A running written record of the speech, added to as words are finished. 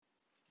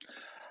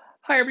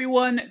Hi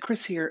everyone,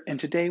 Chris here, and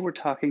today we're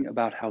talking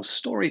about how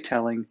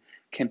storytelling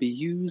can be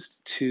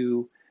used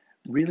to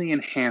really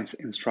enhance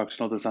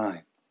instructional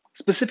design.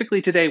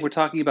 Specifically today, we're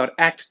talking about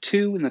Act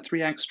 2 in the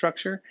three-act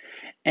structure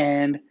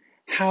and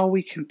how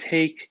we can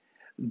take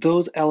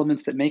those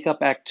elements that make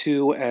up Act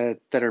 2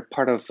 that are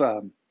part of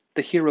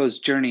the hero's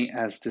journey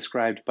as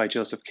described by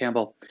Joseph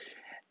Campbell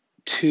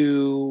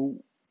to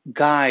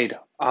guide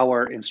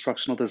our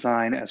instructional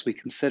design as we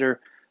consider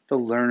the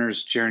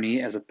learner's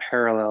journey as a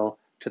parallel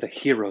to the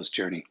hero's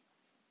journey.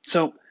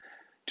 So,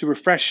 to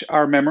refresh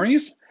our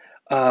memories,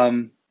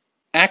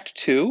 Act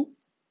 2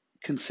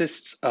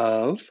 consists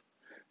of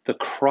the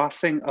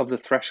crossing of the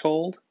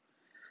threshold,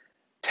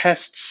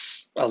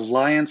 tests,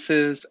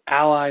 alliances,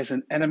 allies,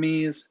 and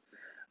enemies,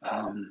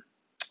 um,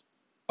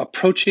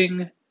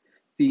 approaching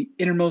the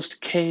innermost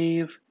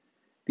cave,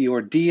 the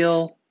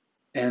ordeal,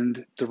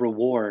 and the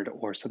reward,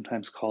 or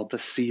sometimes called the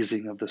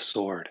seizing of the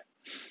sword.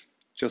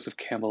 Joseph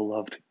Campbell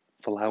loved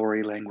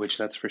flowery language,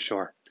 that's for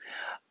sure.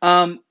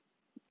 Um,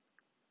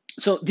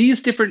 So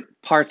these different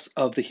parts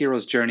of the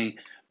hero's journey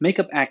make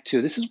up Act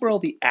 2. This is where all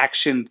the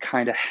action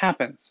kind of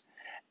happens.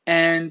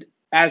 And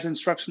as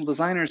instructional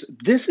designers,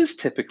 this is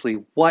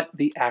typically what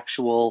the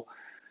actual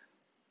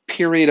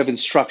period of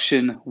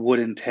instruction would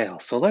entail.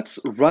 So let's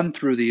run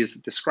through these,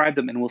 describe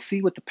them, and we'll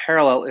see what the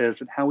parallel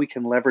is and how we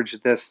can leverage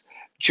this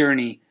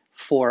journey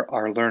for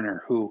our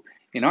learner, who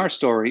in our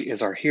story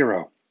is our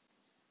hero.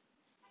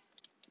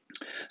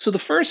 So the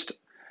first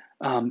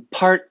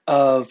part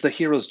of the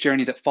hero's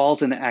journey that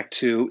falls into Act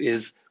 2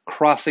 is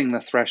crossing the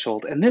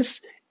threshold. And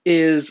this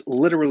is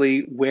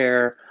literally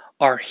where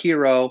our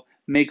hero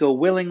may go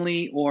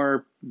willingly,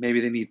 or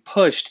maybe they need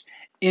pushed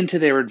into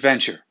their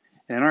adventure.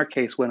 And in our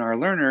case, when our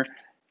learner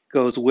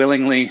goes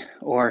willingly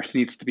or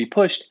needs to be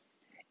pushed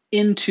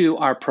into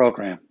our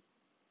program.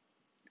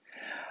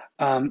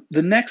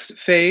 The next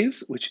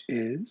phase, which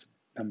is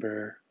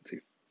number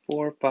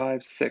 4,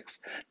 5, 6.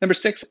 Number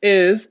 6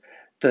 is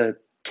the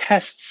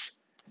tests,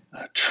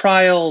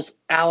 trials,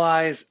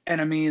 allies,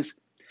 enemies.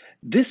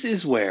 This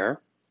is where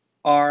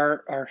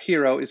our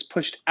hero is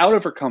pushed out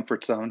of her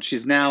comfort zone.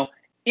 She's now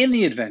in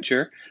the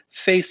adventure,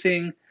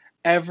 facing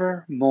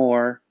ever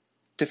more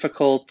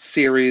difficult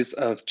series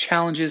of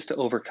challenges to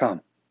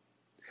overcome.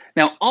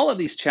 Now, all of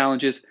these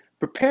challenges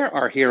prepare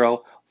our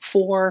hero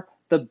for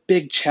the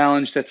big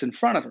challenge that's in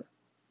front of her.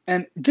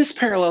 And this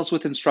parallels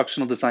with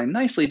instructional design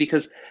nicely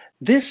because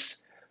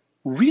this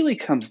really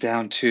comes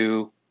down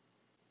to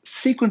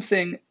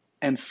sequencing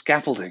and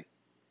scaffolding.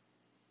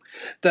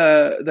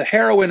 The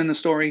heroine in the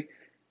story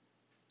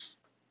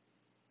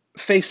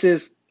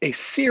faces a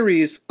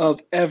series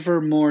of ever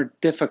more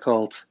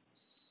difficult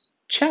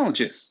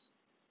challenges.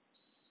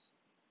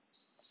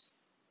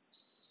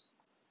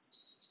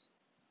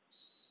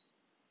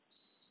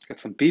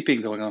 Got some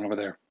beeping going on over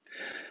there.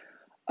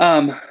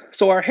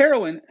 So our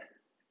heroine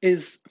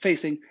is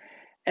facing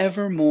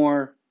ever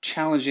more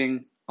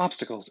challenging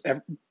obstacles,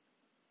 ever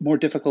more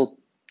difficult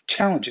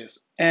challenges.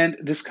 And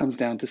this comes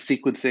down to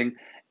sequencing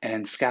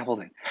and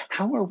scaffolding.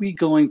 How are we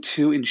going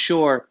to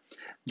ensure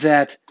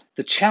that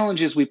the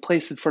challenges we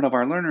place in front of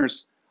our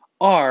learners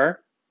are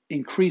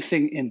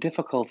increasing in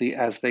difficulty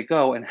as they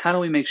go? And how do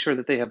we make sure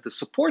that they have the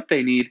support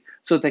they need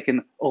so that they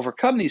can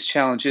overcome these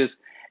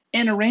challenges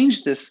and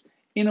arrange this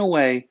in a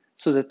way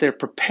so that they're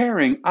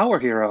preparing our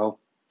hero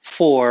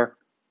for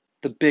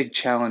the big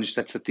challenge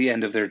that's at the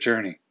end of their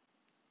journey?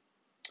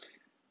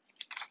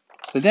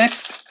 The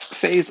next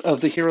phase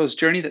of the hero's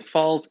journey that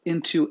falls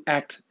into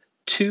Act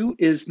 2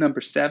 is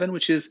number 7,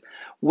 which is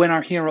when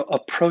our hero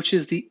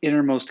approaches the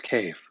innermost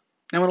cave.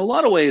 Now, in a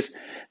lot of ways,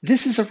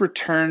 this is a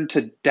return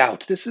to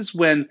doubt. This is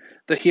when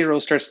the hero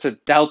starts to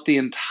doubt the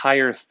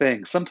entire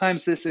thing.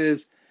 Sometimes this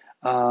is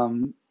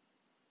Return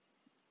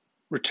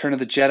of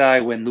the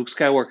Jedi, when Luke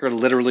Skywalker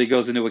literally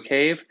goes into a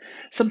cave.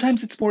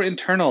 Sometimes it's more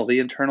internal, the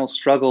internal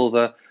struggle,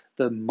 the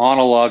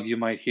monologue you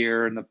might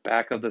hear in the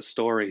back of the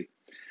story.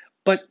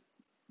 But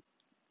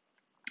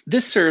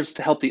this serves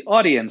to help the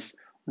audience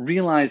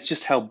realize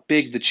just how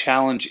big the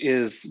challenge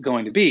is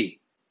going to be.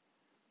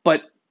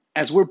 But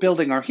as we're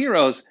building our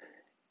heroes,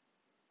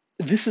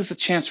 this is a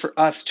chance for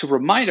us to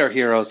remind our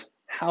heroes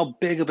how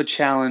big of a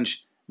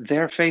challenge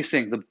they're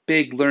facing, the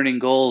big learning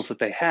goals that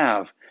they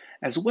have,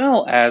 as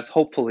well as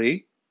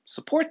hopefully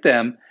support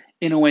them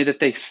in a way that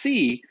they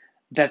see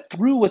that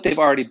through what they've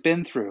already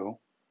been through,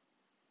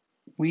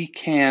 they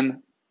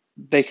can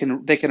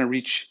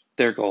reach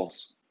their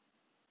goals.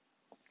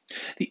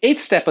 The 8th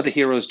step of the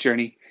hero's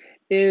journey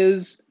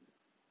is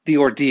the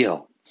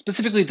ordeal,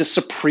 specifically the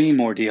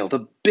supreme ordeal,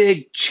 the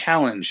big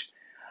challenge.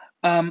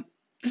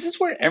 This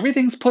is where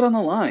everything's put on the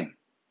line.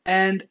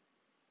 And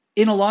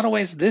in a lot of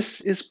ways,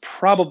 this is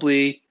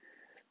probably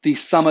the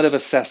summative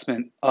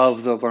assessment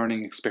of the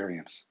learning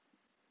experience.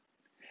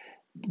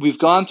 We've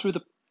gone through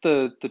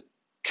the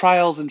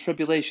trials and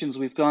tribulations.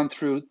 We've gone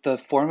through the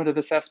formative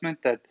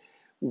assessment that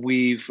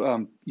we've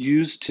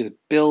used to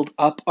build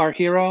up our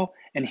hero.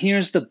 And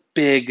here's the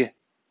big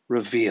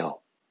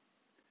reveal,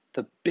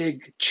 the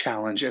big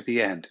challenge at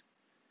the end.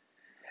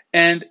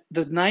 And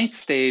the ninth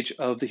stage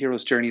of the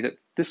hero's journey, that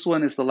this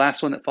one is the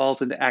last one that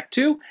falls into Act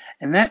Two,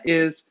 and that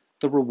is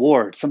the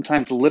reward,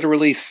 sometimes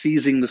literally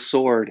seizing the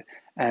sword,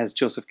 as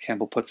Joseph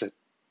Campbell puts it.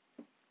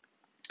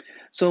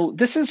 So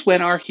this is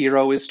when our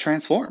hero is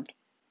transformed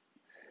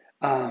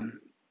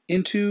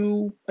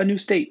into a new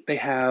state. They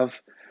have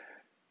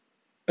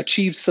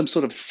achieved some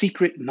sort of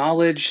secret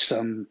knowledge,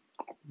 some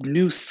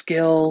new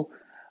skill,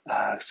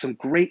 some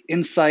great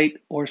insight,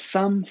 or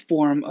some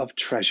form of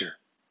treasure.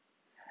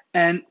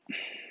 And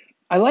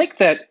I like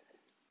that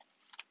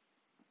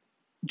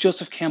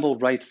Joseph Campbell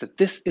writes that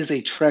this is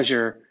a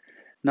treasure,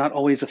 not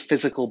always a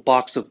physical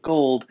box of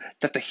gold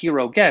that the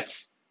hero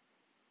gets.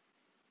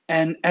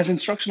 And as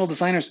instructional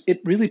designers,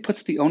 it really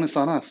puts the onus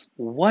on us.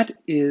 What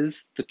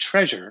is the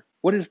treasure?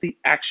 What is the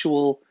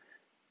actual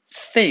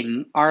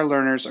thing our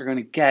learners are going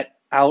to get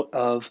out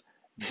of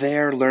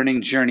their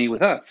learning journey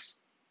with us?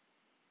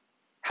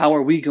 How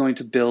are we going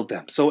to build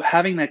them? So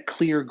having that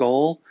clear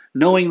goal,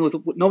 knowing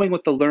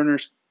what the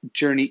learner's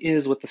journey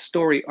is, what the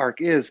story arc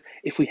is,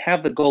 if we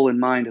have the goal in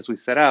mind as we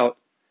set out,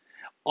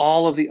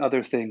 all of the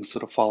other things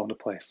sort of fall into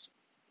place.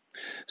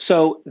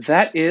 So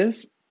that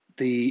is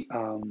the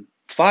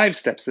 5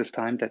 steps this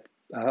time that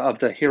of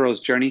the hero's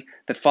journey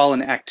that fall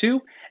in Act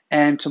 2.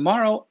 And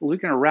tomorrow we're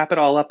going to wrap it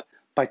all up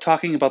by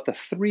talking about the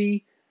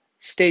 3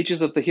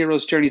 stages of the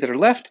hero's journey that are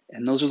left,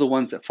 and those are the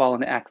ones that fall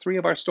into Act 3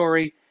 of our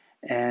story.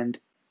 And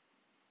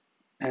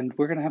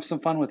we're going to have some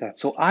fun with that.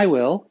 So I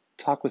will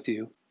talk with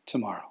you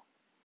tomorrow.